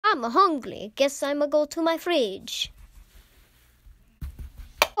I'm hungry. Guess I'ma go to my fridge.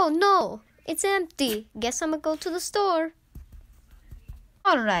 Oh no, it's empty. Guess I'ma go to the store.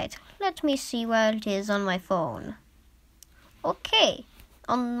 Alright, let me see where it is on my phone. Okay,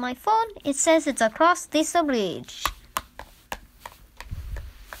 on my phone it says it's across this bridge.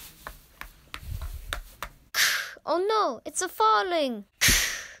 Oh no, it's falling.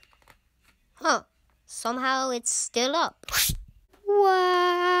 Huh, somehow it's still up.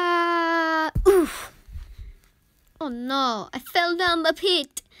 Wow. Oof. Oh no, I fell down the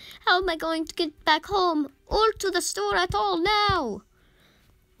pit. How am I going to get back home or to the store at all now?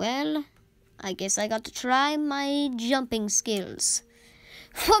 Well, I guess I got to try my jumping skills.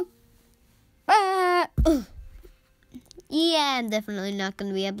 Yeah, I'm definitely not going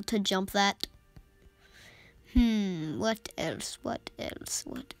to be able to jump that. What else? What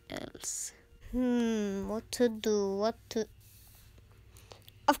to do?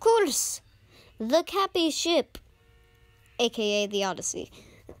 Of course, the Cappy ship, aka the Odyssey.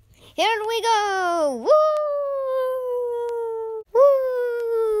 Here we go! Woo!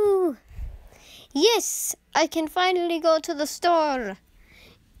 Woo! Yes, I can finally go to the store.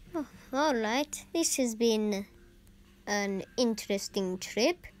 Oh, all right, this has been an interesting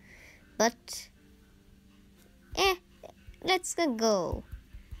trip, but let's go.